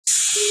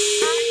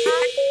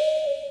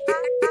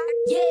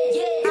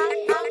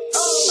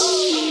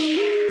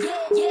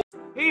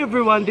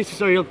everyone, this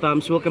is Ariel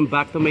Thumbs. Welcome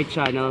back to my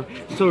channel.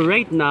 So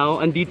right now,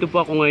 andito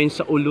po ako ngayon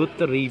sa Ulot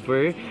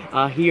River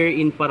here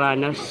in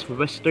Paranas,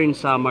 Western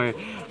Samar.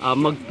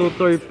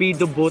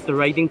 Magto-torpedo boat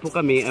riding po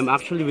kami. I'm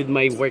actually with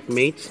my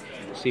workmates.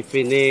 Si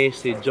Fine,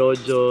 si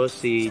Jojo,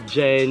 si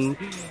Jen,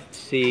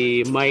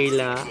 si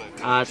Myla,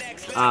 at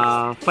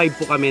 5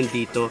 po kami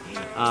dito.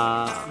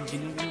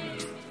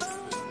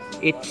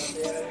 It's...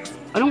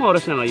 Anong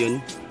oras na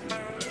ngayon?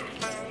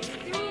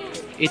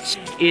 It's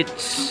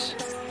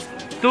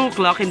 2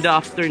 o'clock in the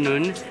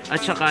afternoon,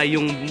 at saka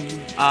yung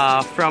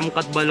from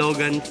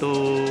Catbalogan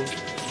to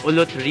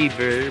Ulot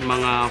River,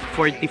 mga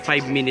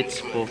 45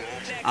 minutes po.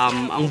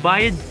 Ang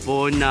bayad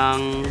po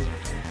ng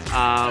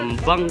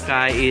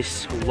bangka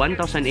is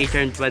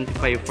 1,825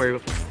 for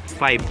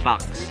 5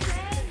 packs.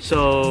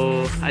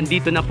 So,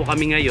 andito na po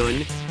kami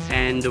ngayon,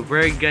 and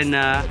we're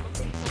gonna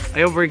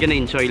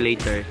enjoy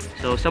later.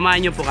 So,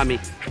 samahan nyo po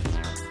kami.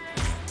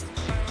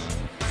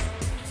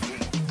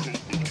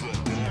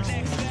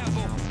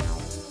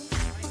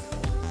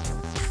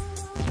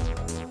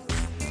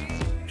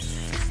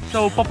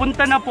 So,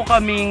 papunta na po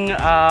kaming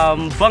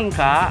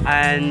bangka,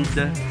 and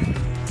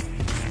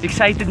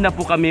excited na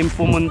po kami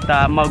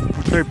pumunta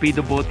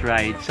mag-torpedo boat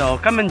ride. So,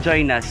 come and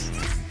join us.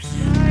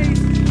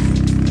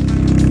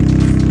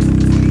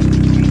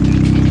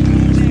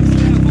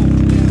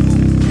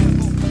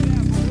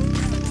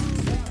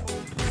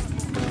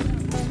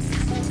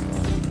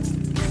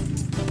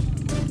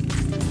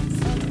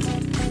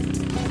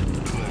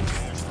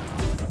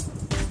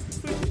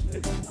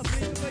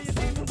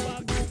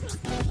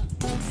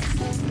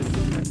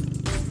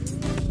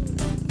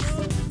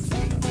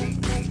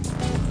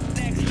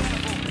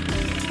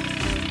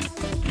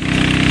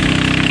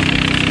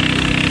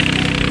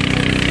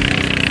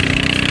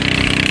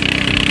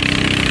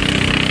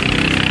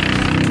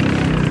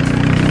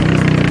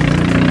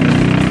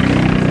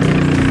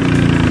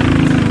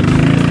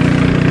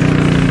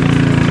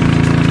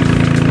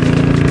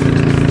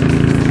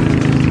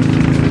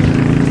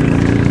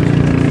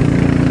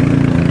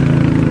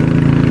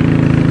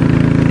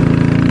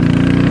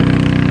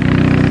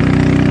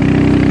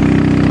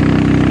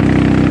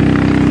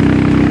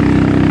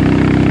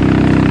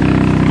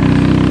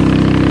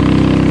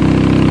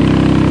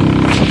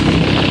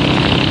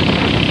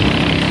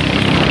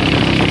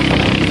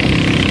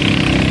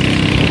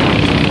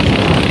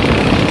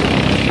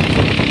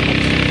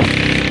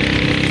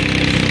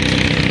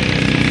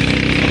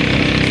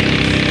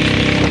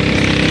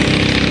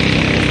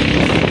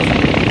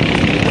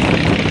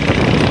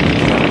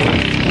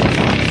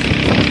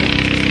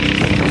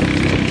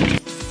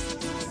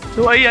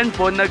 So ayan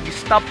po,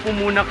 nag-stop po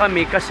muna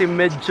kami kasi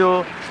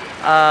medyo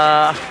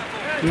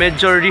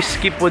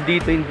risky po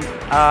dito.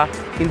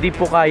 Hindi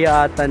po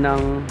kaya ata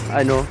ng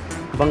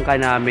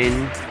bangka namin.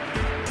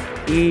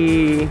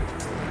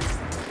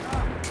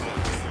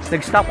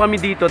 Nag-stop kami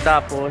dito,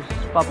 tapos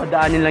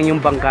papadaanin lang yung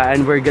bangka,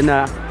 and we're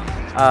gonna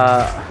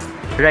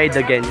ride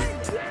again.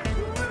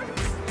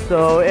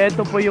 So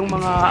eto po yung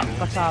mga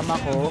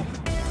kasama ko.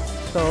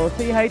 So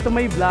say hi to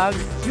my vlog.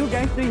 You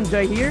guys do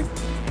enjoy here?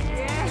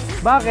 Yes.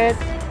 Bakit?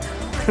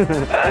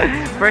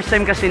 First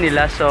time kasi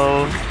nila,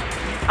 so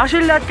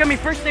actually lahat kami,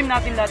 first time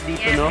natin lahat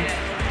dito, no?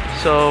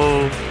 So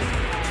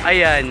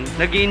ayan,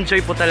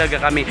 nag-enjoy po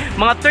talaga kami.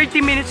 Mga 30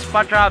 minutes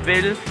pa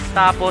travel,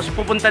 tapos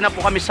pupunta na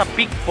po kami sa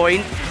peak point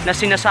na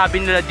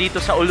sinasabi nila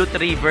dito sa Ulot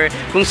River,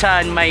 kung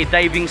saan may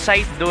diving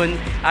site dun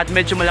at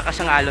medyo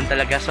malakas ang alon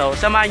talaga. So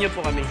samahan nyo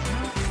po kami.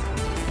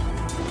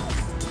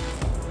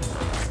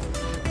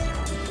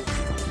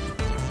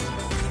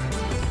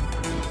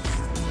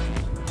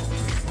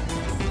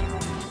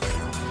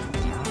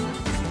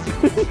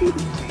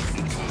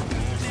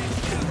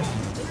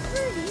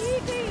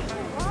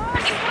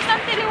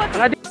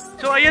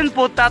 So ayan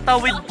po,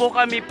 tatawid po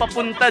kami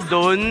papunta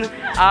doon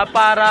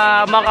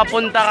para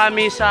makapunta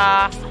kami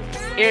sa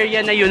area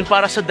na yun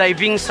para sa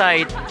diving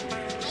site.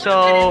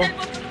 So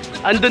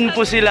andun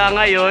po sila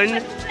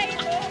ngayon.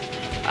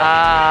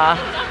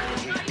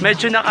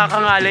 Medyo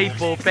nakakangalay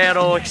po,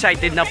 pero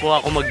excited na po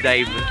ako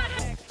mag-dive.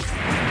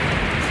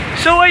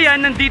 So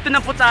ayan, nandito na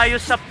po tayo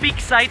sa peak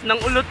site ng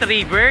Ulot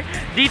River.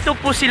 Dito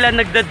po sila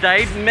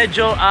nagda-dive.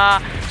 Medyo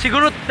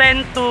siguro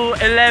 10 to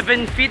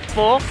 11 feet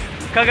po.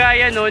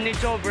 Kagaya no ni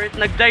Jobert,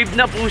 nag-dive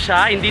na po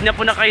siya, hindi na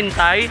po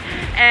nakahintay.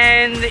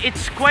 And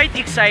it's quite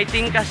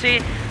exciting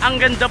kasi ang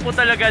ganda po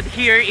talaga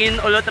here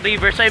in Ulot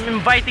River. So I'm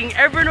inviting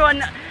every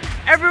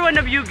one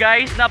of you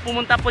guys na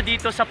pumunta po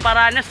dito sa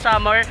Paranas,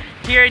 Samar,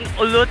 here in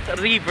Ulot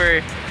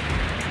River.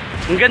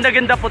 Ang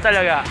ganda-ganda po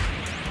talaga.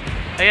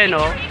 Ayan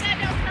o.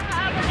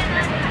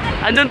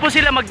 Andun po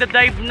sila,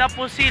 magda-dive na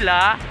po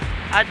sila.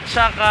 At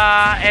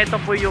saka eto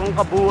po yung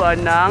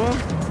kabuuan ng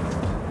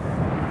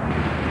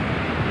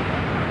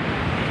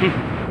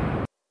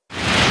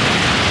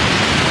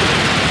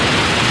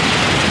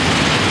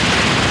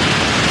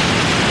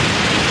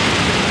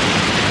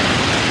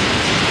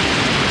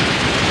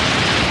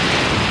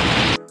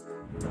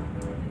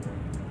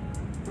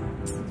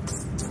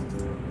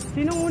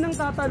Sinong unang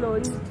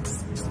tatalon?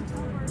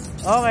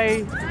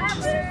 Okay.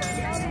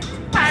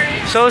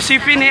 So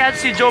si Fini at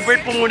si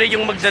Jobert po muna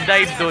yung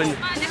magda-dive dun.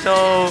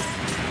 So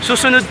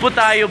susunod po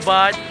tayo,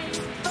 but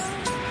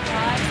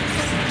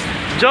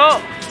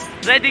Jo,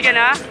 ready ka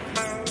na?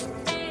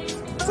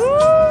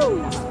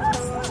 Woo!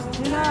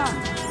 Sina?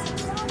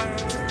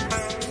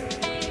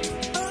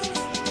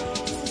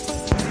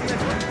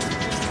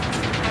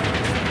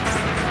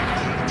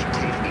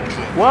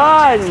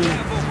 One,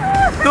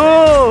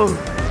 two,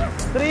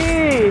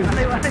 three.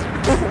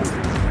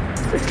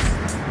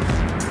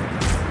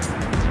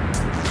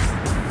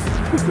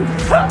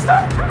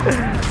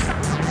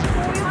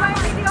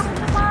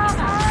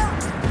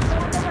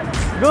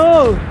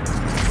 Go!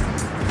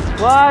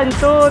 1,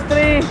 2,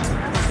 3.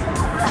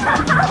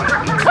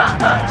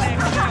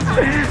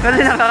 Kasi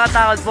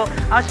nakakatakot po.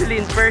 Actually,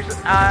 in first,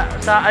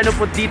 sa ano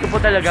po, dito po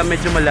talaga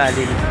medyo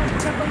malalim.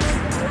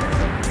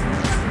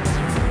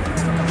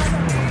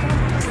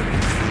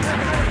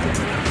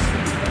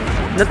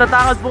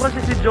 Natatakot po kasi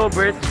si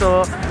Jobert,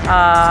 so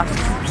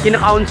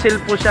kina-counsel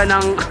po siya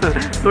ng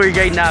tour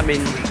guide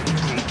namin.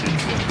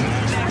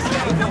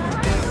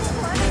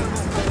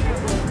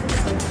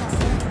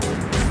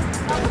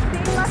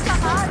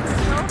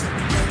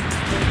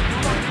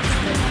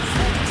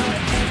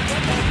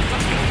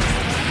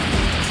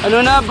 Ano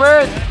na,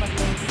 Bert?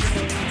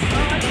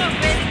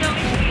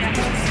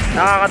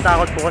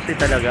 Nakakatakot po kasi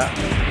talaga.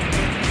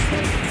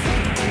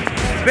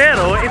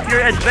 Pero if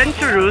you're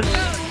adventurous,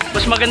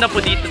 mas maganda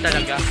po dito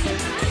talaga.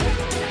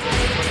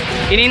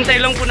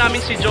 Hinihintay lang po namin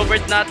si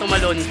Jobert na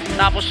tumalon,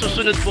 tapos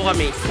susunod po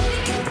kami.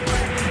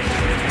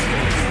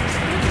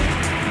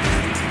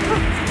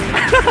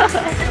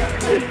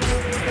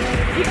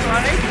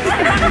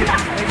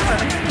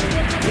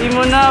 Hindi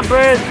mo na,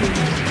 Bert.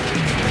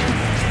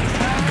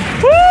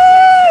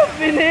 Woo!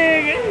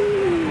 Pinig!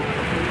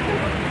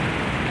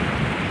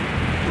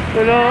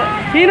 Tulo.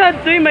 Hinad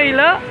to'y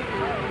Mayla?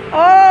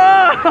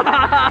 Oh!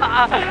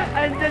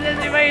 Andiyan na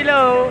si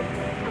Milo.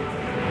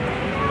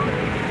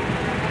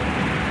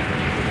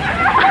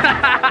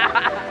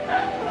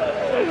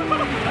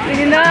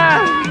 Sige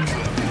na.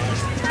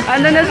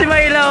 Andiyan na si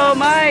Milo.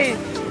 May.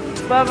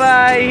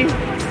 Bye-bye.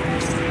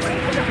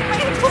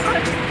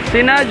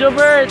 Sina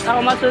Jobert. Ako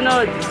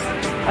masunod.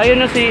 Ayun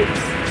na si...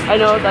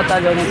 Ano,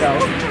 tatalo na daw.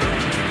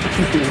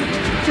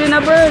 Sina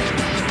Bert.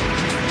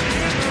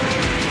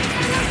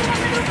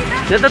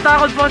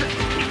 Natatakot po.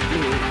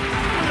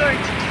 Lord.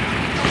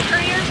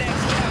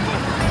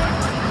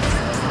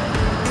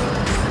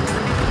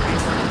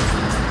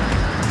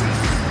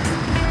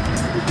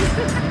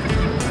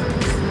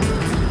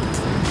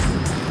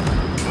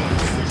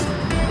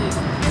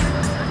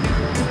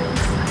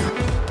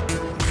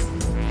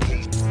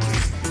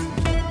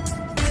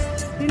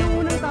 Sino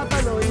unang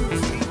tatalon?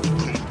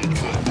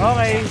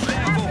 Okay.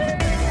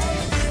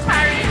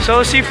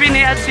 So si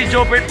Fini at si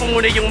Jobert po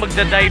muna yung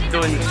magda-dive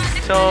dun.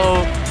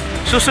 So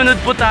susunod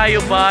po tayo,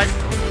 but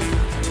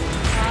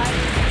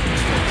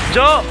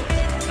Jo,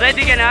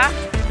 ready ka na?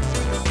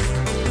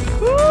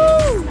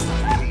 Woo!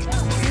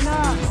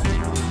 Sina?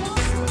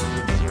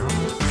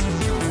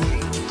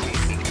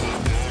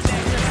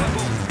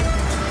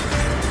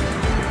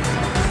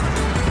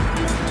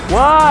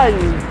 One,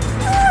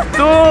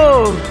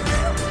 two,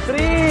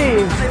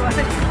 three.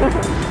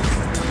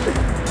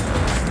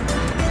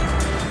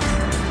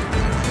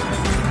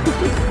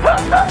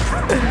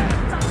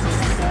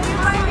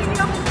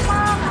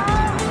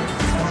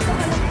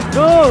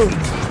 Go!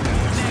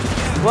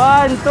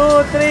 1,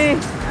 2, 3.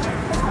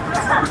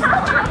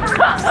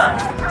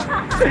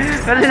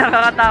 Kasi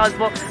nakakatakot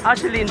po.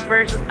 Actually, in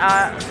first,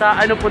 sa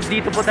ano po,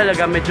 dito po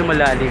talaga medyo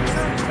malalim.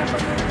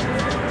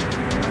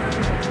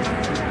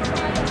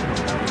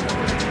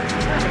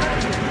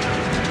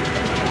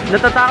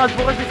 Natatakot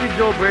po kasi si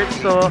Jobert,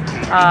 so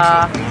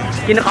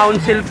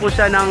kina-counsel po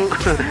siya ng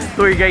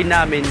tour guide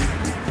namin.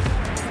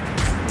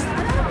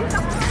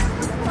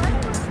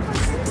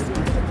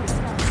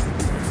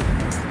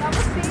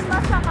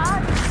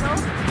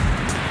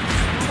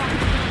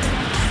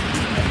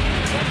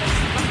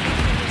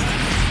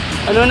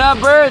 Ano na,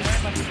 Bert?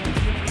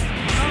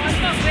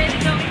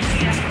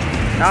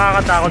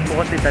 Nakakatakot po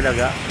kasi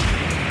talaga.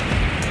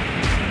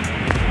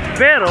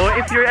 Pero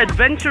if you're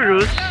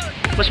adventurous,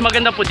 mas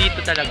maganda po dito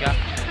talaga.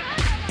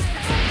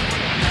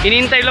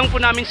 Hinihintay lang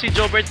po namin si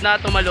Jobert na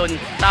tumalon,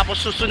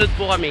 tapos susunod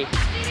po kami.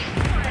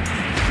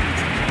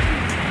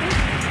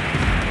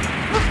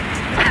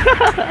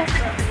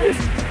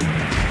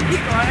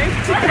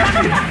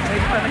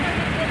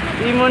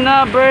 Hindi mo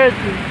na, Bert.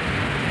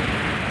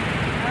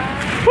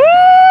 Woo!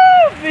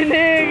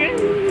 Pinig!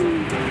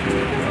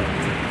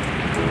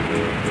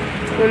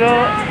 Tulo.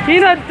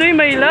 Hinad to'y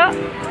Mayla?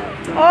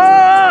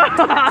 Oh!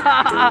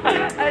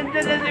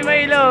 Andiyan na si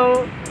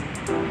Milo.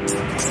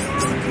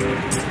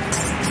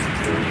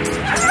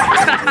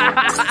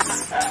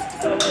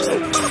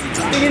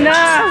 Sige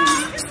na.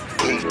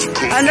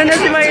 Andiyan na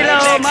si Milo.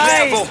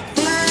 May.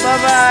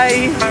 Bye-bye.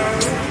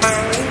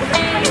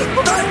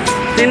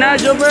 Sina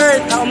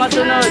Jobert. Ako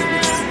masunod.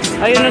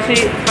 Ayun na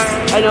si...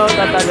 Ano,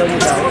 tatalo niyo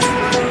daw.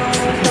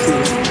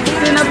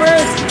 Sina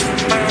Bert.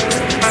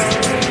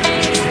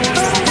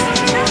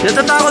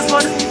 Natatakot po.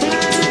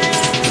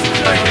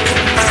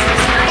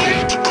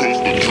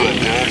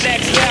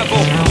 Next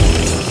level.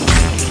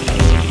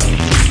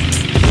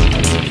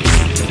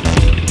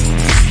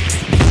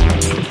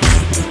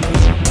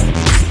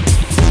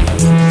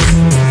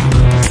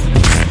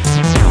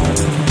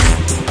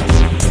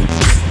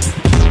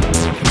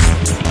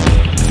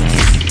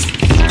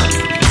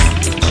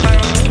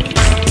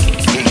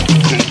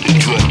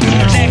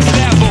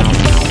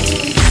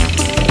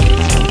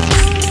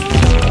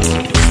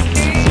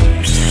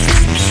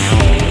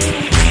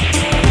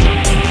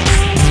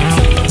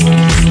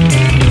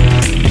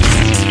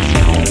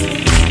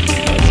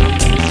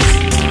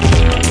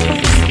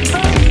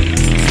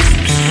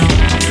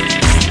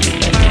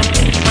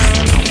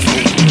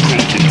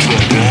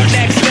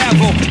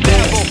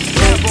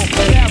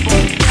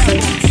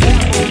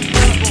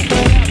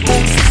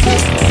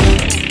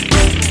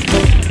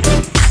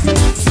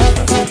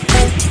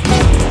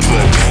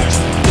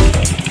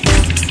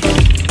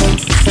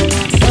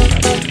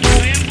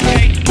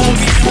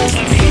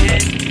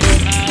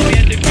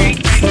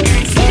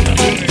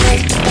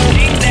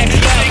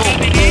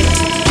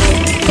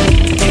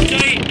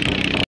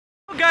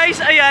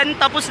 Ayan,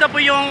 tapos na po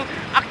yung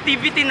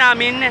activity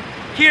namin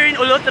here in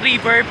Ulot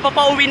River.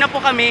 Papauwi na po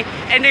kami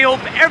and I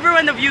hope every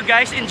one of you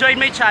guys enjoyed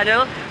my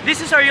channel.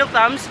 This is Ariel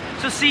Thumbs.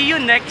 So see you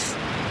next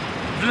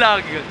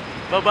vlog.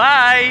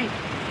 Bye-bye!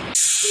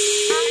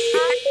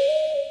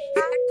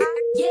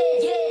 Yeah,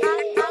 yeah.